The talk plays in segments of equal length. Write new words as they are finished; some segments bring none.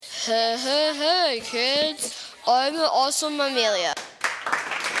Hey, hey, hey, kids. I'm Awesome Amelia.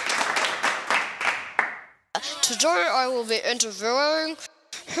 Today I will be interviewing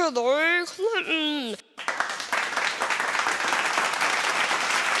Hillary Clinton.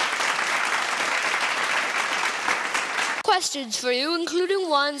 Questions for you, including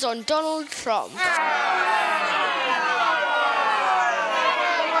ones on Donald Trump.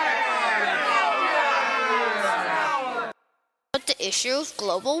 The issue of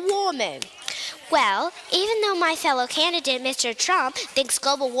global warming. Well, even though my fellow candidate, Mr. Trump, thinks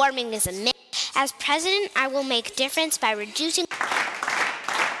global warming is a myth, as president, I will make a difference by reducing...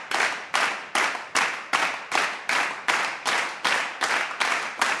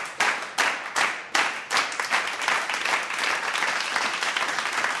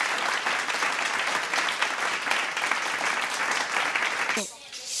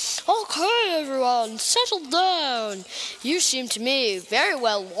 Okay, everyone, settle down. You seem to me very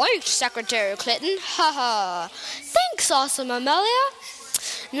well liked, Secretary Clinton. Ha. Thanks, Awesome Amelia.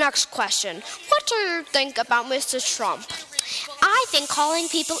 Next question. What do you think about Mr. Trump? I think calling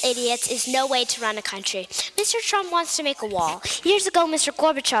people idiots is no way to run a country. Mr. Trump wants to make a wall. Years ago, Mr.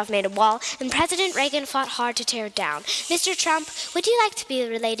 Gorbachev made a wall, and President Reagan fought hard to tear it down. Mr. Trump, would you like to be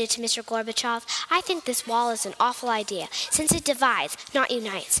related to Mr. Gorbachev? I think this wall is an awful idea, since it divides, not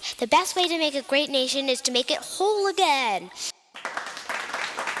unites. The best way to make a great nation is to make it whole again.